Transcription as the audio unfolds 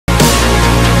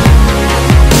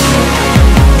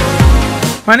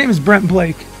My name is Brent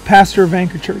Blake, pastor of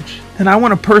Anchor Church, and I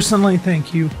want to personally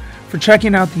thank you for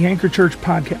checking out the Anchor Church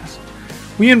podcast.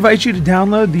 We invite you to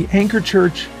download the Anchor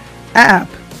Church app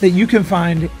that you can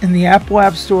find in the Apple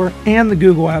App Store and the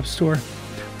Google App Store.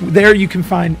 There you can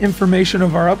find information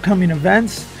of our upcoming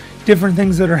events, different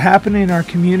things that are happening in our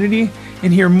community,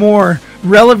 and hear more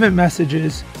relevant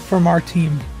messages from our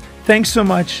team. Thanks so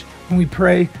much, and we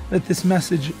pray that this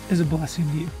message is a blessing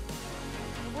to you.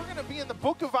 We're going to be in the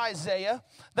book of Isaiah.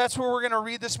 That's where we're going to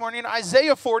read this morning,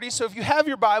 Isaiah 40. So if you have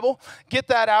your Bible, get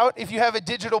that out. If you have a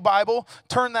digital Bible,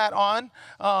 turn that on.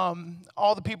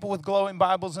 All the people with glowing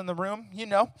Bibles in the room, you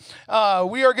know.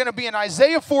 We are going to be in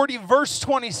Isaiah 40, verse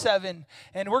 27.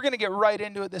 And we're going to get right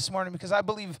into it this morning because I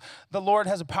believe the Lord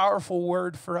has a powerful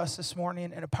word for us this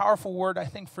morning and a powerful word, I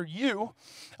think, for you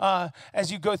as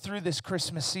you go through this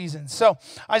Christmas season. So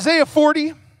Isaiah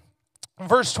 40,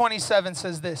 verse 27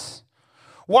 says this.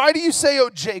 Why do you say, O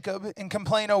Jacob, and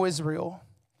complain, O Israel?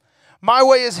 My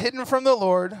way is hidden from the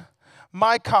Lord.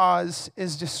 My cause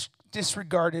is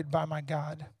disregarded by my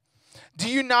God. Do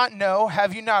you not know?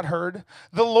 Have you not heard?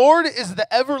 The Lord is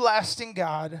the everlasting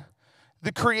God,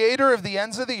 the creator of the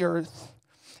ends of the earth.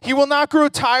 He will not grow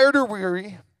tired or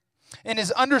weary. In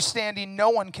his understanding, no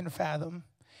one can fathom.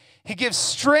 He gives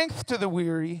strength to the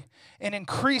weary and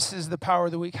increases the power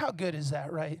of the weak. How good is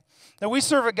that, right? That we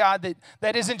serve a God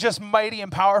that isn't just mighty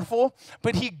and powerful,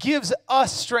 but he gives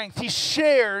us strength. He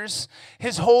shares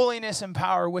his holiness and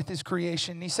power with his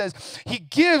creation. He says he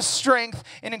gives strength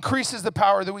and increases the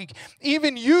power of the weak.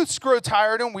 Even youths grow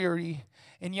tired and weary,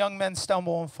 and young men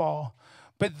stumble and fall.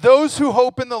 But those who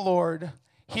hope in the Lord,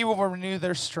 he will renew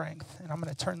their strength. And I'm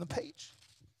going to turn the page.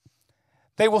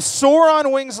 They will soar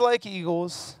on wings like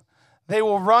eagles. They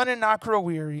will run and not grow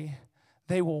weary.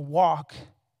 They will walk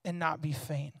and not be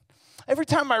faint. Every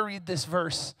time I read this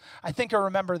verse, I think I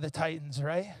remember the Titans,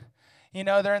 right? You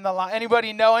know, they're in the line.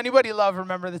 Anybody know? Anybody love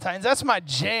Remember the Titans? That's my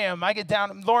jam. I get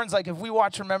down. Lauren's like, if we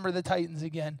watch Remember the Titans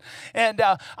again. And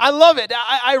I love it.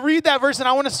 I read that verse and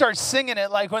I want to start singing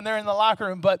it like when they're in the locker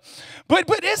room. But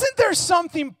isn't there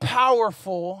something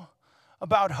powerful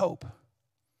about hope?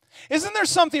 Isn't there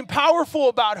something powerful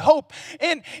about hope?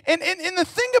 And the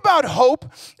thing about hope,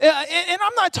 and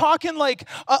I'm not talking like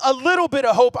a little bit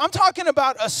of hope. I'm talking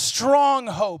about a strong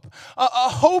hope, a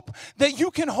hope that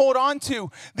you can hold on to.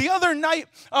 The other night,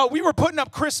 we were putting up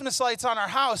Christmas lights on our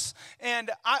house, and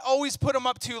I always put them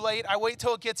up too late. I wait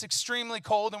till it gets extremely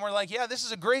cold, and we're like, yeah, this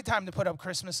is a great time to put up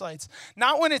Christmas lights.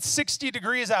 Not when it's 60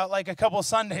 degrees out like a couple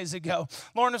Sundays ago.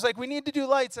 Lauren was like, we need to do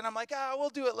lights, and I'm like, we'll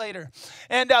do it later.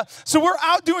 And so we're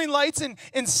out doing lights,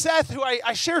 and Seth, who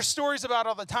I share stories about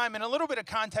all the time, and a little bit of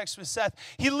context with Seth,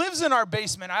 he lives in our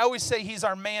basement. I always say he's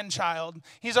our man-child.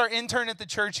 He's our intern at the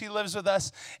church. He lives with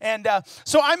us. And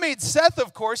so I made Seth,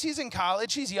 of course, he's in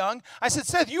college, he's young. I said,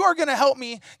 Seth, you are going to help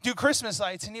me do Christmas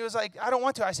lights. And he was like, I don't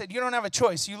want to. I said, you don't have a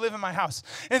choice. You live in my house.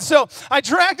 And so I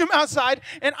dragged him outside,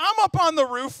 and I'm up on the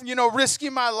roof, you know,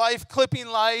 risking my life, clipping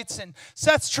lights, and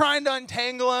Seth's trying to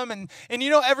untangle them. And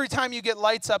you know, every time you get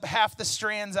lights up, half the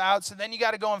strand's out, so then you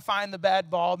got to go and find the bad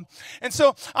bulb. And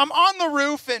so I'm on the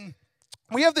roof, and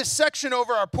we have this section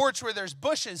over our porch where there's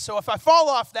bushes. So if I fall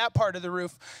off that part of the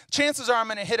roof, chances are I'm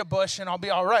going to hit a bush and I'll be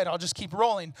all right. I'll just keep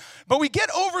rolling. But we get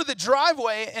over the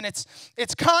driveway and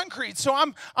it's concrete. So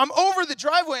I'm over the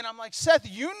driveway and I'm like, Seth,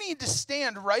 you need to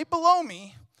stand right below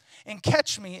me and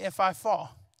catch me if I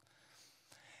fall.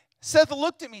 Seth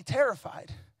looked at me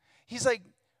terrified. He's like,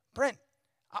 Brent,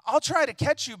 I'll try to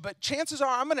catch you, but chances are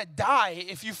I'm going to die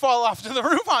if you fall off to the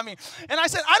roof on me. And I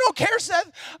said, I don't care, Seth.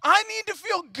 I need to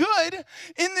feel good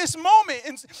in this moment.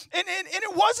 And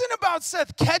it wasn't about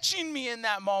Seth catching me in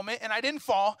that moment, and I didn't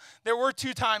fall. There were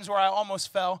 2 times where I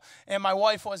almost fell, and my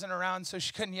wife wasn't around, so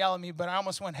she couldn't yell at me, but I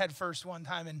almost went head first one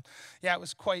time, and yeah, it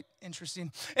was quite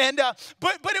interesting. And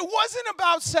but it wasn't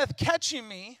about Seth catching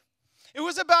me. It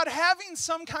was about having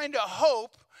some kind of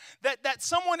hope that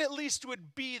someone at least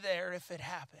would be there if it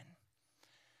happened,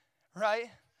 right?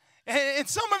 And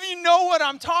some of you know what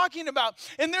I'm talking about.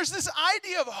 And there's this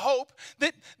idea of hope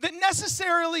that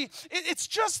necessarily, it's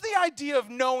just the idea of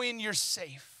knowing you're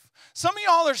safe. Some of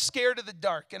y'all are scared of the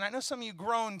dark, and I know some of you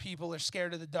grown people are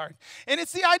scared of the dark. And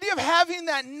it's the idea of having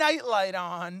that nightlight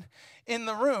on in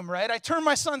the room, right? I turn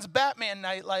my son's Batman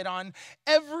nightlight on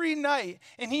every night,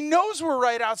 and he knows we're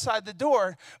right outside the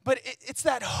door, but it's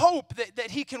that hope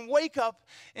that he can wake up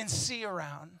and see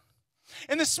around.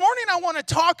 And this morning I want to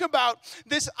talk about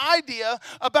this idea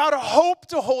about a hope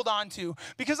to hold on to,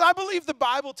 because I believe the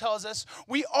Bible tells us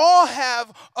we all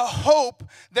have a hope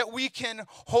that we can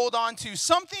hold on to,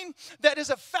 something that is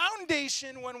a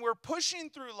foundation when we're pushing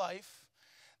through life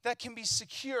that can be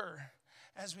secure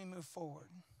as we move forward.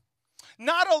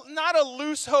 Not a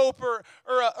loose hope or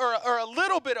a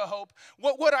little bit of hope.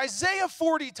 What Isaiah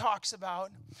 40 talks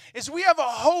about is we have a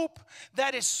hope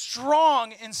that is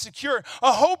strong and secure,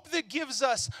 a hope that gives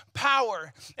us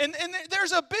power. And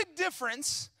there's a big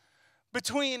difference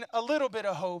between a little bit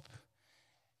of hope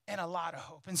and a lot of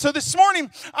hope. And so this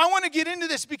morning, I want to get into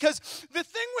this because the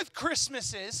thing with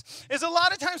Christmas is a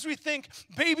lot of times we think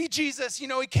baby Jesus, he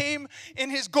came in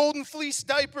his golden fleece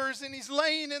diapers and he's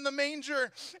laying in the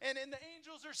manger and the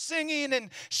angels are singing and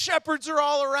shepherds are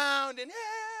all around and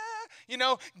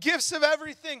gifts of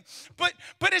everything. But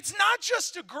it's not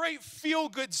just a great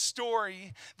feel-good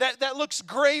story that looks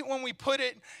great when we put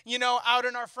it, out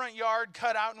in our front yard,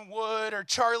 cut out in wood, or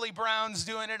Charlie Brown's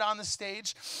doing it on the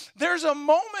stage. There's a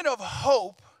moment of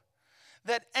hope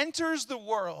that enters the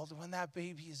world when that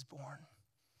baby is born.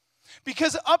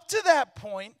 Because up to that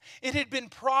point, it had been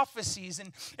prophecies.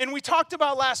 And we talked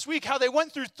about last week how they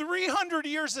went through 300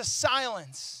 years of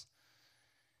silence,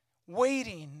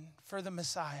 waiting for the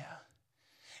Messiah.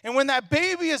 And when that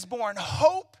baby is born,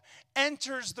 hope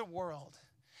enters the world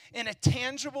in a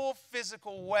tangible,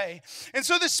 physical way. And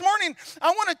so this morning, I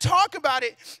want to talk about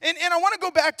it. And I want to go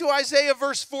back to Isaiah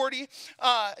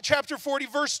chapter 40,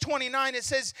 verse 29. It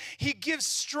says, he gives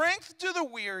strength to the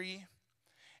weary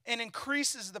and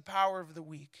increases the power of the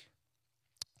weak.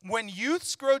 When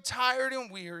youths grow tired and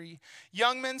weary,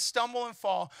 young men stumble and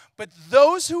fall. But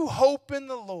those who hope in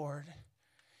the Lord,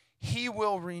 he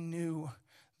will renew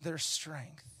their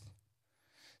strength.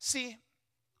 See,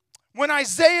 when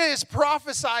Isaiah is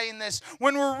prophesying this,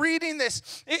 when we're reading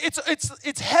this,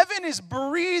 it's heaven is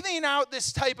breathing out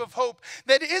this type of hope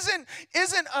that isn't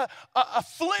a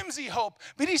flimsy hope,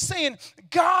 but he's saying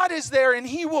God is there and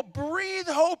he will breathe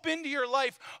hope into your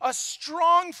life, a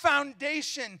strong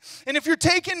foundation. And if you're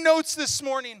taking notes this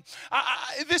morning,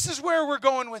 this is where we're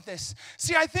going with this.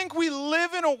 See, I think we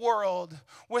live in a world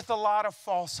with a lot of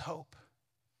false hope.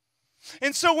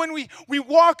 And so when we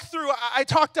walk through, I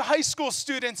talk to high school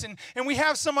students, and we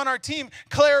have some on our team.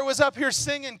 Claire was up here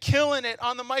singing, killing it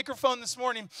on the microphone this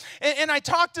morning. And I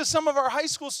talked to some of our high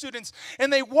school students,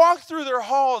 and they walk through their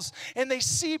halls, and they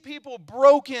see people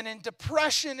broken, and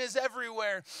depression is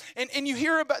everywhere. And you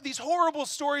hear about these horrible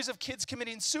stories of kids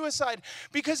committing suicide,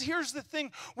 because here's the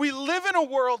thing. We live in a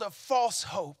world of false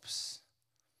hopes.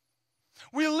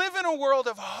 We live in a world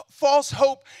of false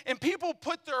hope, and people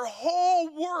put their whole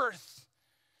worth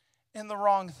in the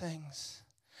wrong things.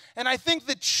 And I think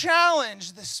the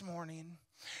challenge this morning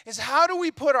is, how do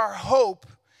we put our hope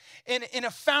in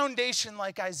a foundation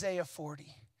like Isaiah 40?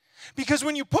 Because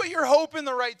when you put your hope in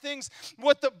the right things,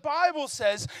 what the Bible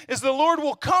says is the Lord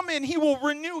will come in, he will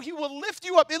renew, he will lift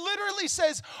you up. It literally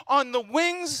says, on the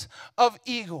wings of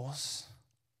eagles.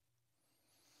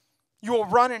 You will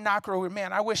run and not grow weary.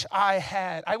 Man, I wish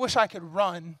I could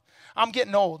run. I'm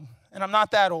getting old, and I'm not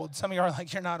that old. Some of you are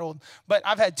like, you're not old. But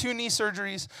I've had 2 knee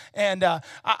surgeries, and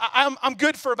I'm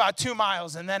good for about 2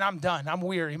 miles, and then I'm done. I'm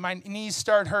weary. My knees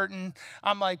start hurting.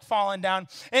 I'm like falling down.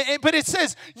 But it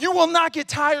says, you will not get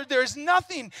tired. There is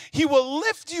nothing. He will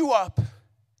lift you up,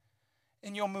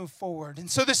 and you'll move forward. And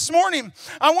so this morning,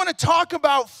 I want to talk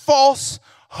about false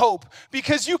hope,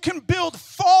 because you can build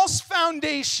false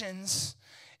foundations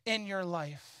in your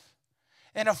life.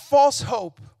 And a false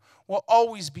hope will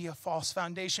always be a false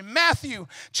foundation. Matthew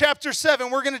chapter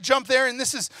 7, we're going to jump there, and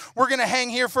we're going to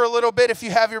hang here for a little bit if you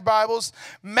have your Bibles.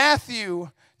 Matthew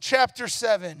chapter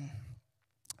 7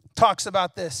 talks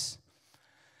about this.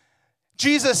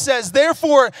 Jesus says,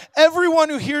 therefore, everyone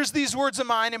who hears these words of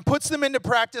mine and puts them into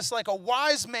practice like a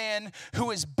wise man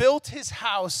who has built his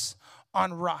house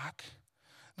on rock.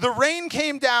 The rain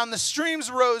came down, the streams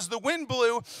rose, the wind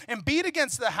blew and beat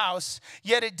against the house,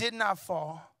 yet it did not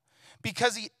fall,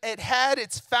 because it had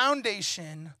its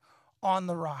foundation on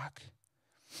the rock.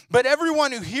 But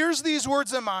everyone who hears these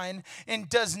words of mine and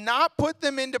does not put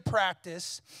them into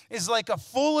practice is like a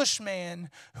foolish man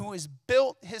who has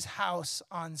built his house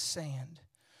on sand.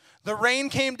 The rain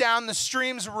came down, the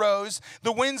streams rose,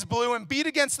 the winds blew and beat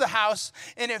against the house,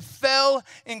 and it fell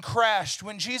and crashed.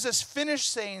 When Jesus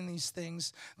finished saying these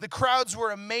things, the crowds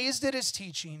were amazed at his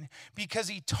teaching, because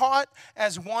he taught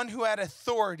as one who had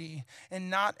authority and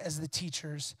not as the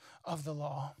teachers of the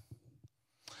law.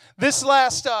 This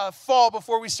last fall,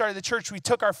 before we started the church, we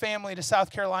took our family to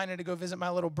South Carolina to go visit my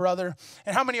little brother.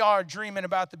 And how many of y'all are dreaming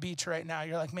about the beach right now?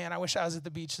 You're like, man, I wish I was at the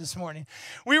beach this morning.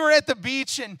 We were at the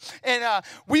beach, and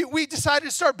we decided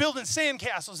to start building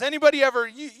sandcastles. Anybody ever,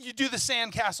 you do the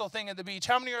sandcastle thing at the beach?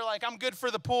 How many are like, I'm good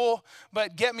for the pool,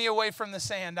 but get me away from the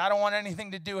sand. I don't want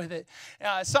anything to do with it.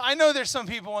 So I know there's some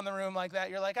people in the room like that.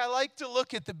 You're like, I like to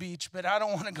look at the beach, but I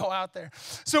don't want to go out there.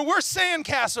 So we're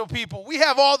sandcastle people. We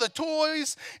have all the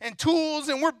toys and tools,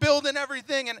 and we're building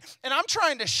everything, and I'm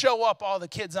trying to show up all the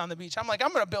kids on the beach. I'm like,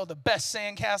 I'm going to build the best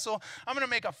sandcastle. I'm going to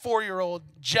make a 4-year-old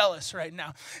jealous right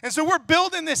now. And so we're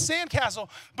building this sandcastle,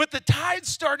 but the tide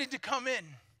started to come in.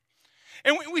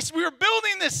 And we were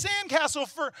building this sandcastle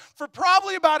for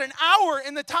probably about an hour,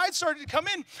 and the tide started to come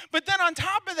in. But then on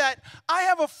top of that, I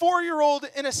have a 4-year-old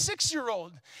and a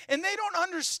 6-year-old, and they don't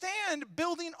understand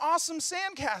building awesome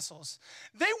sandcastles.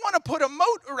 They want to put a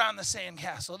moat around the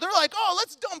sandcastle. They're like, oh,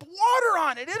 let's dump water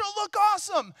on it. It'll look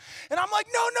awesome. And I'm like,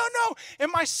 no.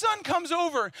 And my son comes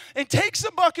over and takes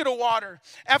a bucket of water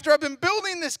after I've been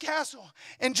building this castle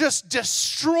and just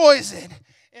destroys it.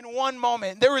 In one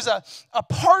moment, there was a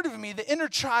part of me, the inner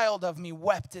child of me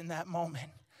wept in that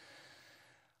moment.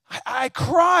 I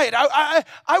cried.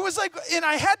 I was like, and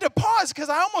I had to pause because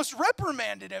I almost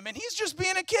reprimanded him. And he's just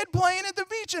being a kid playing at the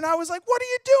beach. And I was like, what are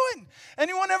you doing?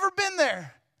 Anyone ever been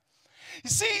there? You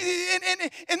see,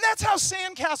 and that's how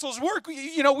sandcastles work.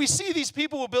 You know, we see these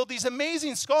people who build these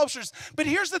amazing sculptures. But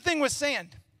here's the thing with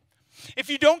sand. If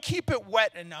you don't keep it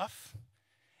wet enough,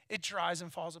 it dries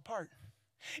and falls apart.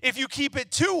 If you keep it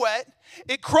too wet,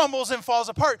 it crumbles and falls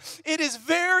apart. It is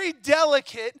very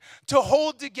delicate to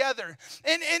hold together.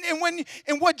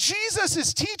 And what Jesus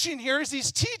is teaching here is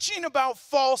he's teaching about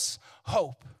false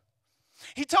hope.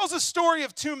 He tells a story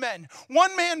of 2 men.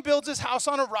 One man builds his house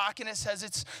on a rock, and it says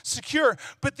it's secure.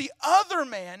 But the other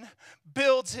man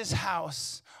builds his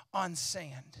house on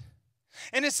sand.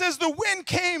 And it says the wind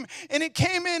came, and it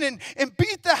came in and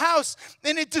beat the house,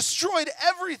 and it destroyed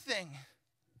everything.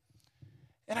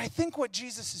 And I think what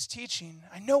Jesus is teaching,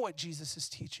 I know what Jesus is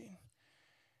teaching,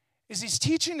 is he's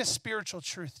teaching a spiritual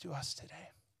truth to us today.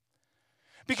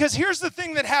 Because here's the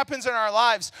thing that happens in our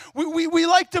lives. We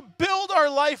like to build our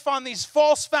life on these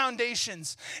false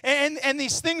foundations and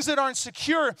these things that aren't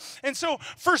secure. And so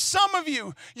for some of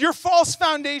you, your false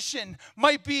foundation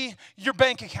might be your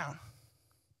bank account.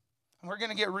 We're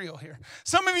going to get real here.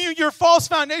 Some of you, your false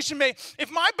foundation may, if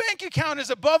my bank account is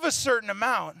above a certain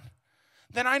amount,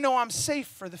 then I know I'm safe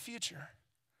for the future.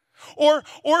 Or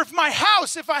if I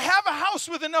have a house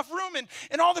with enough room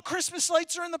and all the Christmas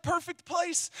lights are in the perfect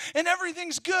place and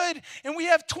everything's good and we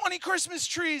have 20 Christmas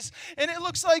trees and it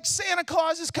looks like Santa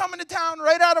Claus is coming to town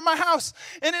right out of my house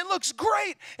and it looks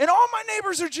great and all my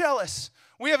neighbors are jealous.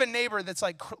 We have a neighbor that's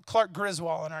like Clark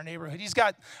Griswold in our neighborhood. He's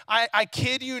got, I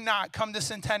kid you not, come to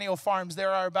Centennial Farms,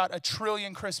 there are about 1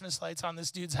 trillion Christmas lights on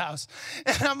this dude's house.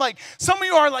 And I'm like, some of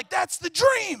you are like, that's the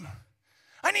dream.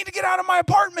 I need to get out of my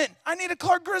apartment. I need a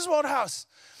Clark Griswold house.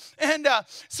 And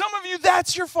some of you,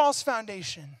 that's your false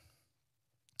foundation.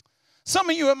 Some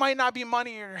of you, it might not be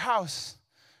money or your house,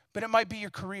 but it might be your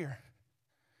career.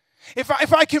 If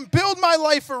I can build my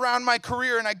life around my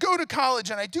career and I go to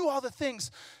college and I do all the things,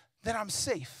 then I'm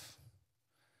safe.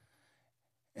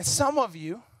 And some of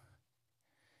you,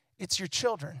 it's your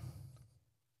children.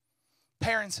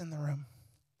 Parents in the room.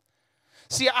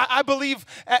 See, I believe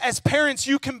as parents,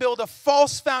 you can build a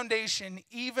false foundation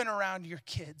even around your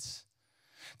kids.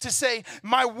 To say,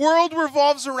 my world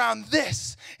revolves around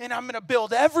this, and I'm going to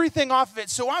build everything off of it.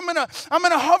 So I'm going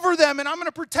to hover them, and I'm going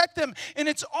to protect them, and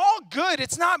it's all good.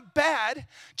 It's not bad.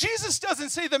 Jesus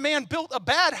doesn't say the man built a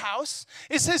bad house.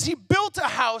 It says he built a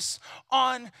house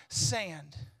on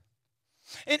sand.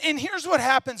 And here's what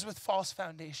happens with false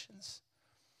foundations.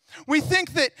 We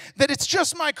think that it's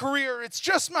just my career, it's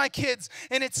just my kids,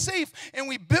 and it's safe, and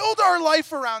we build our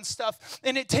life around stuff,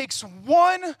 and it takes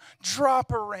one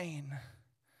drop of rain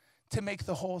to make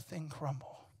the whole thing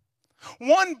crumble.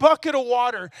 One bucket of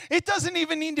water, it doesn't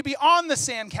even need to be on the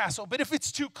sandcastle, but if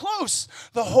it's too close,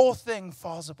 the whole thing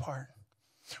falls apart.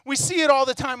 We see it all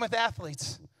the time with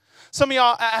athletes. Some of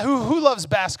y'all, who loves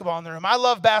basketball in the room? I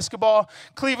love basketball.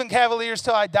 Cleveland Cavaliers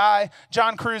till I die.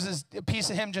 John Cruz, a piece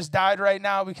of him just died right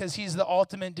now because he's the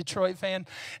ultimate Detroit fan.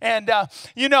 And,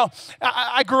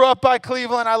 I grew up by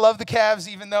Cleveland. I love the Cavs,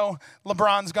 even though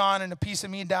LeBron's gone and a piece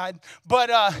of me died. But,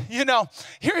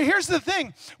 here's the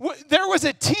thing. There was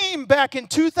a team back in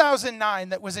 2009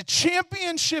 that was a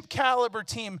championship caliber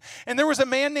team, and there was a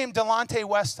man named Delonte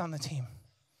West on the team.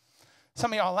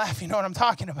 Some of y'all laugh, you know what I'm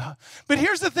talking about. But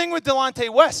here's the thing with Delonte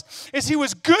West, is he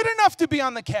was good enough to be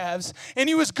on the Cavs, and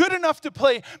he was good enough to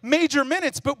play major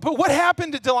minutes. But what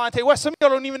happened to Delonte West? Some of y'all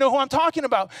don't even know who I'm talking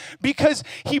about, because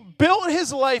he built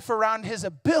his life around his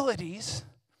abilities,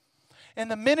 and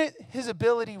the minute his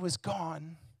ability was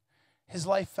gone, his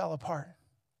life fell apart.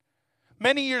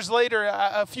 Many years later,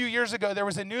 a few years ago, there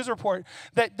was a news report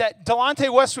that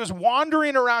Delonte West was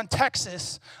wandering around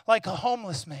Texas like a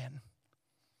homeless man.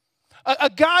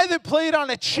 A guy that played on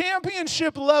a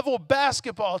championship-level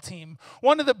basketball team,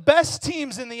 one of the best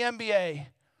teams in the NBA,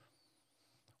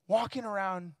 walking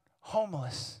around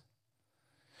homeless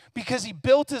because he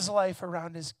built his life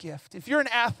around his gift. If you're an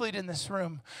athlete in this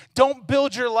room, don't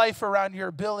build your life around your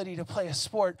ability to play a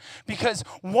sport, because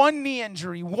one knee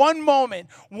injury, one moment,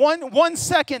 one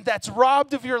second that's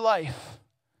robbed of your life,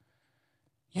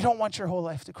 you don't want your whole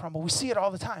life to crumble. We see it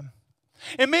all the time.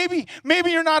 And maybe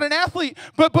you're not an athlete,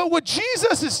 but what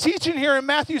Jesus is teaching here in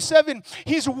Matthew 7,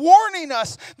 he's warning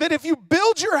us that if you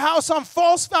build your house on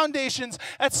false foundations,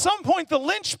 at some point the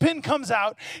linchpin comes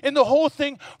out and the whole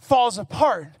thing falls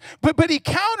apart. But he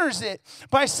counters it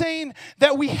by saying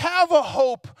that we have a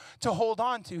hope to hold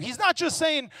on to. He's not just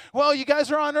saying, well, you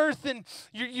guys are on earth and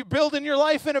you're building your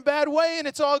life in a bad way and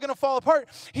it's all going to fall apart.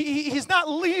 He's not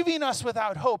leaving us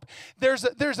without hope. There's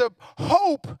a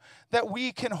hope that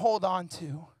we can hold on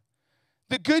to.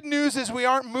 The good news is we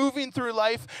aren't moving through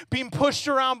life being pushed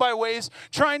around by waves,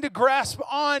 trying to grasp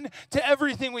on to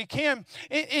everything we can.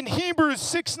 In Hebrews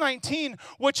 6:19,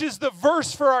 which is the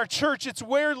verse for our church, it's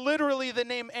where literally the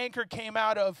name Anchor came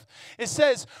out of. It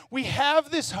says, we have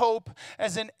this hope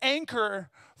as an anchor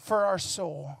for our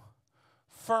soul,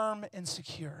 firm and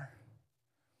secure.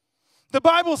 The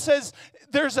Bible says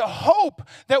there's a hope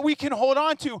that we can hold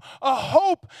on to, a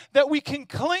hope that we can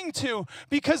cling to,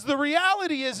 because the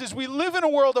reality is we live in a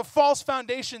world of false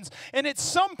foundations, and at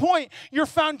some point your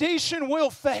foundation will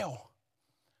fail.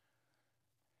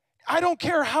 I don't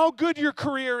care how good your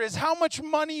career is, how much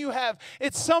money you have,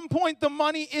 at some point the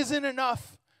money isn't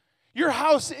enough. Your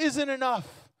house isn't enough.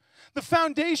 The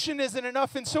foundation isn't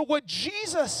enough. And so what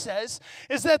Jesus says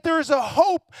is that there is a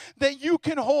hope that you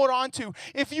can hold on to.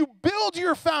 If you build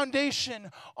your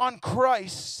foundation on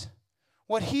Christ,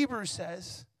 what Hebrews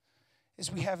says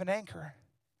is we have an anchor.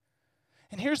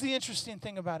 And here's the interesting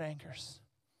thing about anchors.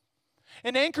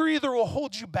 An anchor either will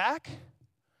hold you back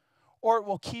or it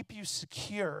will keep you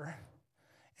secure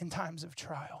in times of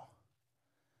trial.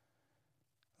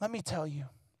 Let me tell you,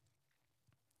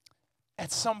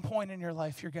 at some point in your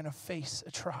life, you're going to face a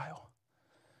trial.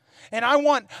 And I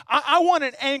want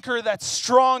an anchor that's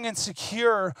strong and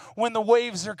secure when the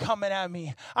waves are coming at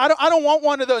me. I don't want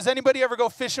one of those. Anybody ever go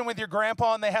fishing with your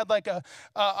grandpa and they had like a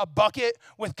bucket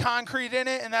with concrete in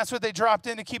it, and that's what they dropped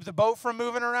in to keep the boat from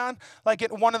moving around, like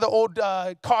at one of the old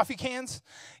coffee cans?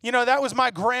 You know, that was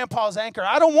my grandpa's anchor.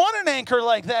 I don't want an anchor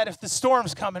like that if the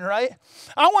storm's coming, right?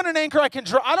 I want an anchor I can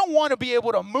draw. I don't want to be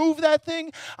able to move that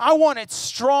thing. I want it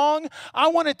strong. I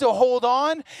want it to hold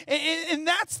on. And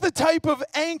that's the type of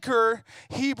anchor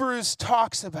Hebrews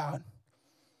talks about.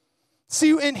 See,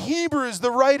 in Hebrews, the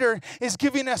writer is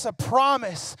giving us a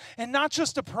promise, and not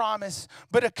just a promise,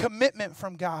 but a commitment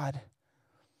from God.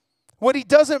 What he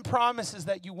doesn't promise is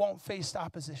that you won't face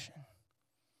opposition,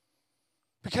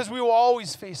 because we will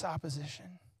always face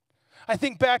opposition. I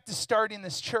think back to starting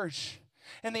this church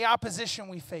and the opposition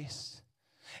we faced,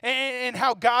 and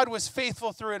how God was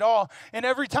faithful through it all. And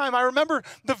every time, I remember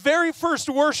the very first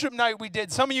worship night we did.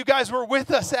 Some of you guys were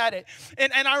with us at it.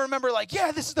 And I remember like,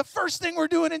 yeah, this is the first thing we're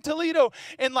doing in Toledo.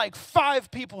 And like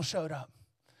 5 people showed up.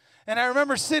 And I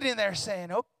remember sitting there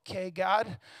saying, okay,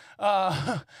 God,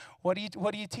 what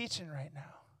are you teaching right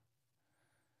now?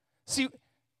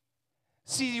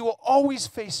 See, you will always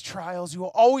face trials. You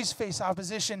will always face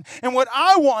opposition. And what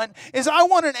I want is I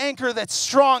want an anchor that's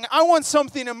strong. I want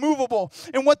something immovable.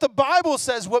 And what the Bible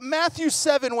says, what Matthew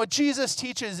 7, what Jesus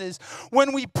teaches is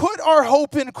when we put our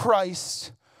hope in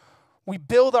Christ, we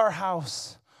build our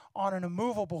house on an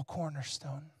immovable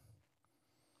cornerstone.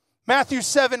 Matthew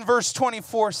 7, verse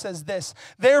 24 says this,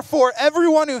 therefore,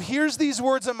 everyone who hears these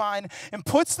words of mine and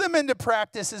puts them into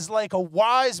practice is like a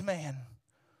wise man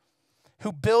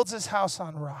who builds his house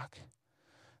on rock.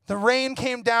 The rain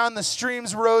came down, the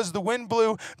streams rose, the wind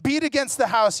blew, beat against the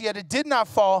house, yet it did not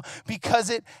fall because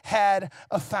it had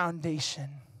a foundation.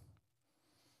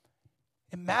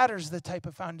 It matters the type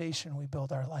of foundation we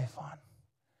build our life on.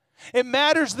 It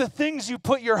matters the things you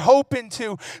put your hope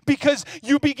into, because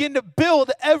you begin to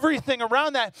build everything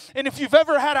around that. And if you've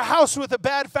ever had a house with a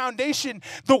bad foundation,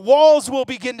 the walls will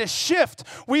begin to shift.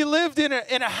 We lived in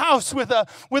a house with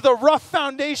a rough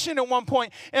foundation at one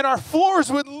point, and our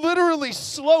floors would literally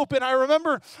slope. And I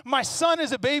remember my son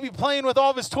as a baby playing with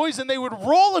all of his toys, and they would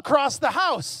roll across the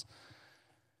house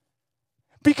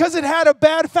because it had a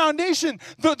bad foundation.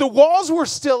 The walls were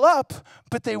still up,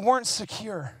 but they weren't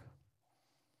secure.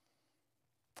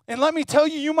 And let me tell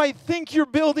you, you might think you're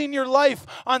building your life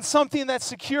on something that's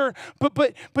secure,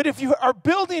 but if you are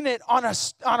building it on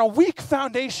a weak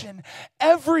foundation,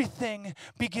 everything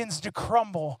begins to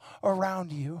crumble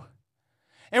around you.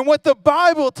 And what the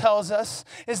Bible tells us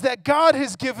is that God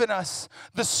has given us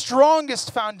the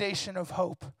strongest foundation of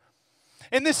hope.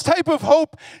 And this type of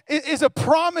hope is a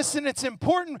promise, and it's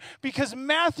important because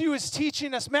Matthew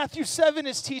 7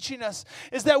 is teaching us,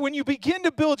 is that when you begin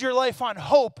to build your life on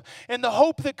hope, and the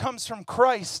hope that comes from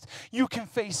Christ, you can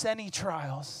face any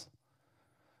trials,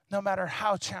 no matter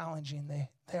how challenging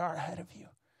they are ahead of you.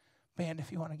 Band,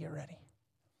 if you want to get ready.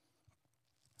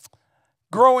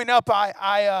 Growing up,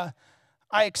 I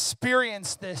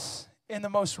experienced this in the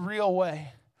most real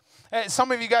way.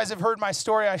 Some of you guys have heard my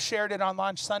story. I shared it on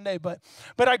Launch Sunday, but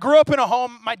I grew up in a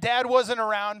home. My dad wasn't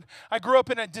around. I grew up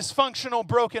in a dysfunctional,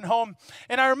 broken home.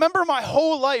 And I remember my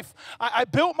whole life, I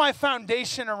built my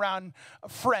foundation around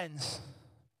friends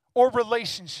or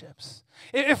relationships.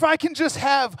 If I can just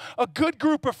have a good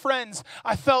group of friends,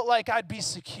 I felt like I'd be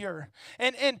secure.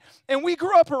 And we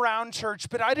grew up around church,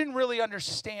 but I didn't really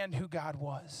understand who God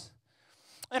was.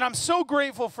 And I'm so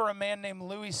grateful for a man named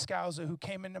Louis Scouza who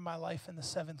came into my life in the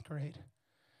 7th grade.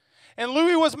 And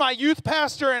Louis was my youth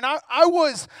pastor, and I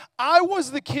was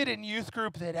the kid in youth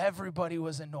group that everybody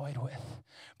was annoyed with,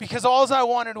 because all I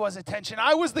wanted was attention.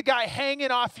 I was the guy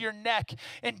hanging off your neck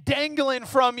and dangling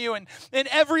from you, and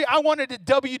I wanted to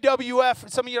WWF.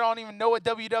 Some of you don't even know what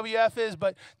WWF is,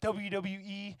 but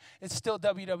WWE, it's still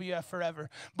WWF forever.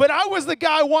 But I was the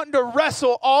guy wanting to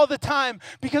wrestle all the time,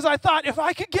 because I thought if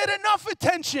I could get enough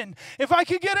attention, if I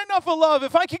could get enough of love,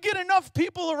 if I could get enough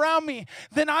people around me,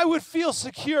 then I would feel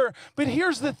secure. But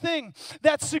here's the thing,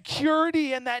 that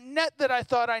security and that net that I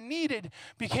thought I needed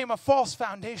became a false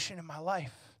foundation in my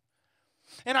life.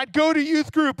 And I'd go to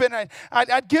youth group and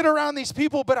I'd get around these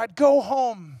people, but I'd go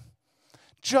home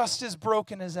just as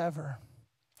broken as ever.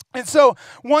 And so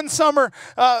one summer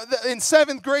in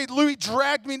 7th grade, Louis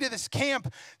dragged me to this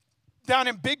camp down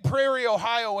in Big Prairie,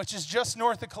 Ohio, which is just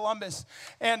north of Columbus.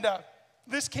 And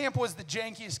this camp was the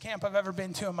jankiest camp I've ever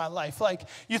been to in my life. Like,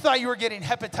 you thought you were getting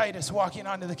hepatitis walking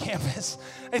onto the campus.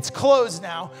 It's closed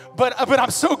now, but I'm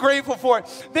so grateful for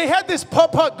it. They had this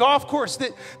putt-putt golf course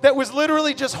that was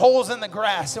literally just holes in the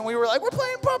grass, and we were like, we're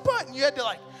playing putt-putt, and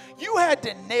you had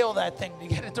to nail that thing to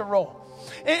get it to roll.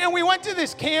 And we went to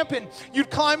this camp, and you'd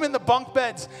climb in the bunk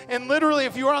beds, and literally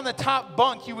if you were on the top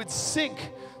bunk, you would sink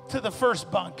to the first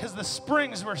bunk because the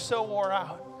springs were so wore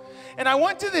out. And I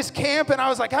went to this camp, and I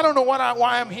was like, I don't know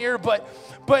why I'm here, but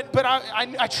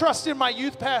I trusted my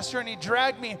youth pastor, and he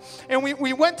dragged me. And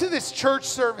we went to this church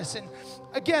service. And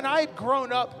again, I had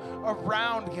grown up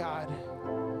around God,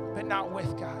 but not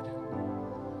with God.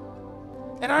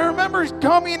 And I remember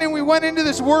coming, and we went into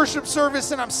this worship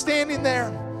service, and I'm standing there.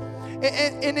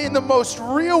 And in the most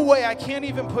real way I can't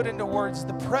even put into words,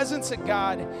 the presence of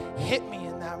God hit me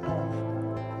in that moment.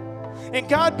 And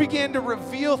God began to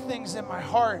reveal things in my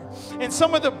heart, and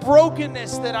some of the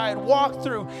brokenness that I had walked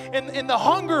through, and the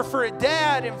hunger for a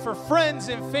dad and for friends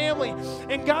and family.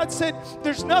 And God said,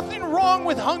 there's nothing wrong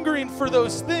with hungering for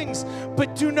those things,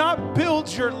 but do not build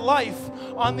your life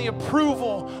on the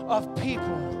approval of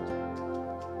people.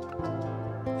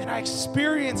 And I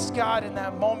experienced God in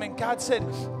that moment. God said,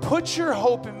 put your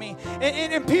hope in me.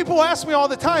 And people ask me all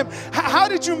the time, how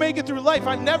did you make it through life?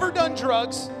 I've never done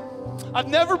drugs. I've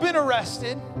never been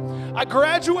arrested. I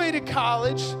graduated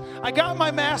college. I got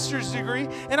my master's degree.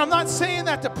 And I'm not saying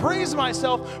that to praise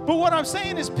myself, but what I'm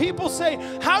saying is people say,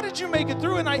 how did you make it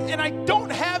through? And I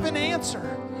don't have an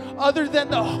answer other than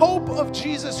the hope of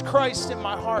Jesus Christ in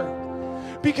my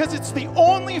heart, because it's the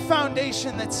only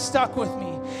foundation that's stuck with me.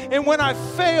 And when I've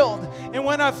failed, and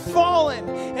when I've fallen,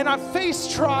 and I've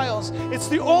faced trials, it's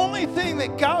the only thing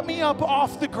that got me up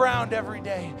off the ground every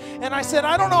day. And I said,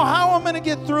 I don't know how I'm going to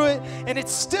get through it, and it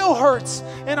still hurts,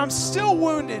 and I'm still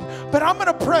wounded, but I'm going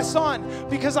to press on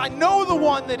because I know the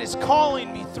one that is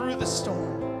calling me through the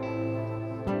storm.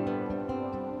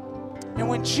 And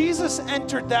when Jesus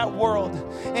entered that world,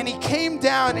 and he came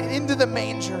down into the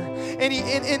manger, and he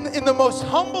in the most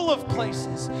humble of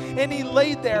places, and he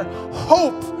laid there,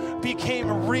 hope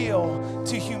became real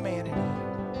to humanity.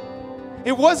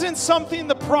 It wasn't something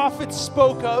the prophets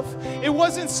spoke of. It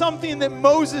wasn't something that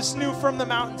Moses knew from the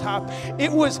mountaintop.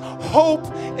 It was hope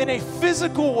in a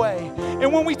physical way.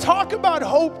 And when we talk about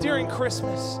hope during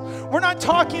Christmas, we're not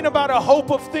talking about a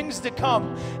hope of things to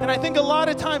come. And I think a lot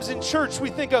of times in church we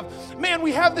think of, man,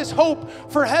 we have this hope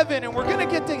for heaven, and we're going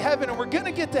to get to heaven, and we're going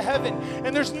to get to heaven.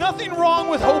 And there's nothing wrong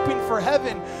with hoping for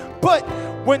heaven. But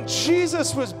when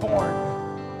Jesus was born,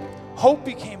 hope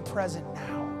became present now.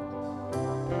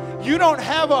 You don't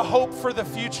have a hope for the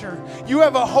future. You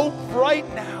have a hope right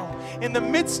now, in the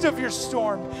midst of your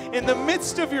storm, in the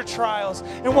midst of your trials.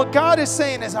 And what God is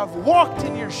saying is, I've walked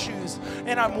in your shoes,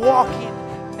 and I'm walking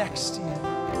next to you.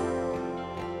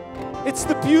 It's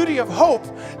the beauty of hope,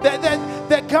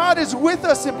 that God is with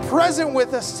us and present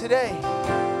with us today.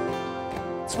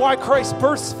 It's why Christ's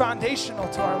birth is foundational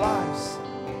to our lives.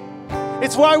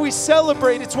 It's why we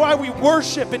celebrate. It's why we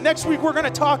worship. And next week we're going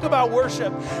to talk about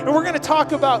worship. And we're going to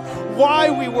talk about why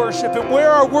we worship and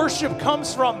where our worship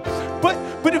comes from.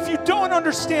 But if you don't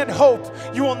understand hope,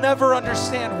 you will never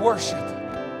understand worship.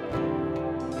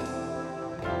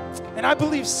 And I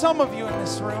believe some of you in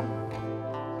this room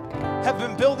have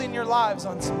been building your lives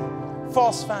on some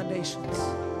false foundations.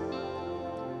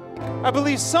 I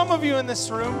believe some of you in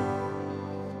this room,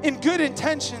 in good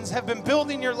intentions, have been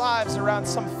building your lives around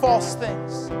some false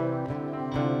things.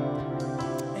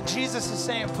 And Jesus is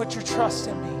saying, put your trust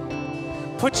in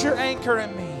me. Put your anchor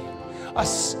in me. A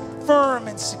firm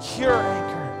and secure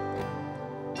anchor.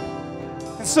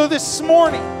 And so this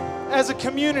morning, as a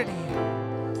community,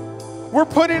 we're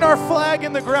putting our flag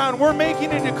in the ground. We're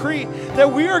making a decree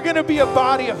that we are going to be a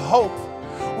body of hope.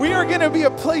 We are going to be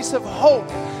a place of hope.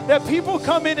 That people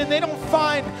come in and they don't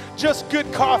find just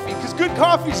good coffee, because good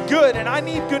coffee is good and I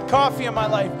need good coffee in my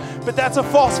life, but that's a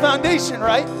false foundation,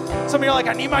 right? Some of you are like,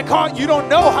 I need my coffee. You don't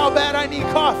know how bad I need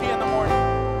coffee in the morning.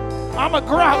 I'm a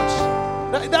grouch.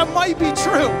 That might be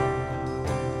true,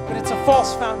 but it's a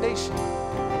false foundation.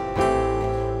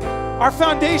 Our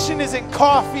foundation is in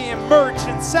coffee and merch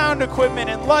and sound equipment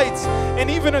and lights and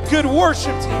even a good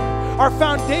worship team. Our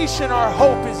foundation, our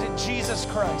hope is in Jesus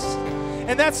Christ.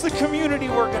 And that's the community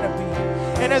we're going to be.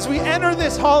 And as we enter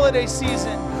this holiday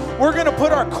season, we're going to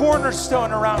put our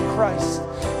cornerstone around Christ,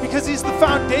 because He's the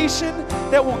foundation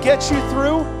that will get you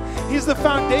through. He's the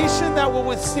foundation that will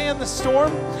withstand the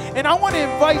storm. And I want to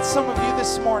invite some of you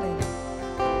this morning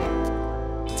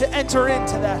to enter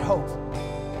into that hope.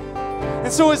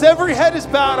 And so as every head is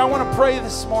bowed, I want to pray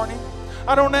this morning.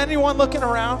 I don't want anyone looking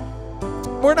around.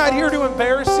 We're not here to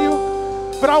embarrass you,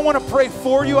 but I want to pray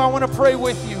for you. I want to pray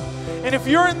with you. And if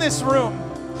you're in this room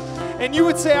and you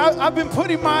would say, I've been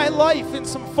putting my life in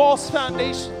some false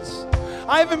foundations.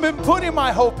 I haven't been putting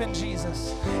my hope in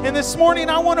Jesus. And this morning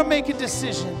I want to make a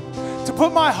decision to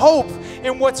put my hope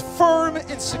in what's firm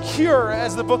and secure,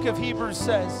 as the book of Hebrews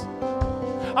says.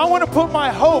 I want to put my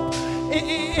hope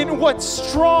in what's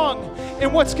strong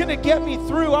and what's going to get me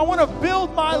through. I want to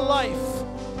build my life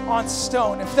on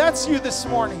stone. If that's you this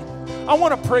morning, I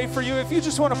want to pray for you. If you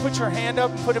just want to put your hand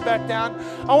up and put it back down,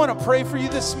 I want to pray for you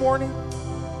this morning.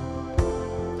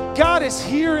 God is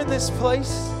here in this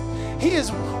place. He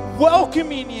is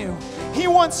welcoming you. He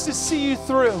wants to see you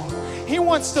through. He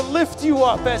wants to lift you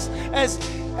up, as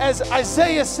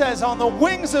Isaiah says, on the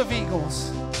wings of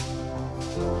eagles.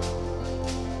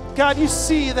 God, you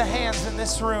see the hands in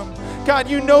this room. God,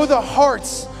 you know the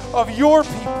hearts of your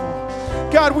people.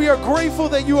 God, we are grateful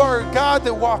that you are a God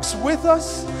that walks with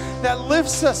us, that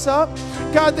lifts us up,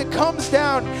 God, that comes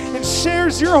down and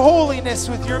shares your holiness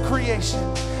with your creation.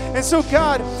 And so,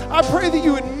 God, I pray that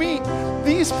you would meet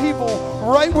these people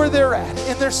right where they're at,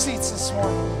 in their seats this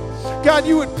morning. God,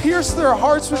 you would pierce their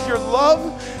hearts with your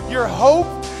love, your hope.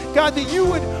 God, that you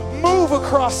would move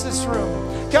across this room.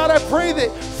 God, I pray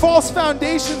that false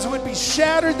foundations would be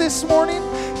shattered this morning.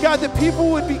 God, that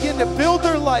people would begin to build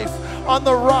their life on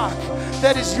the rock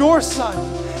that is your Son.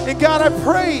 And God, I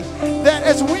pray that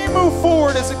as we move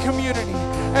forward as a community,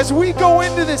 as we go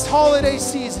into this holiday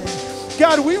season,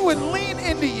 God, we would lean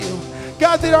into you.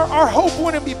 God, that our hope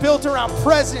wouldn't be built around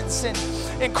presents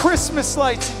and Christmas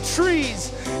lights and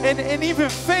trees and even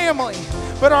family,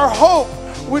 but our hope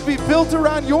would be built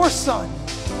around your Son.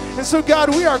 And so, God,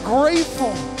 we are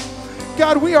grateful.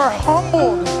 God, we are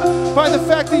humbled by the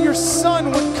fact that your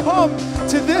Son would come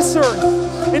to this earth,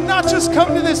 and not just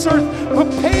come to this earth, but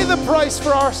pay the price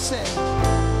for our sin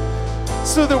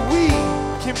so that we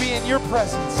can be in your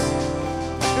presence.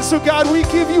 And so, God, we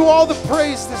give you all the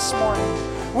praise this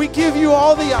morning. We give you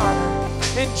all the honor.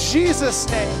 In Jesus'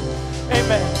 name,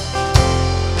 amen.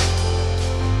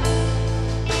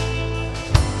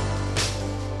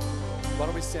 Why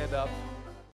don't we stand up?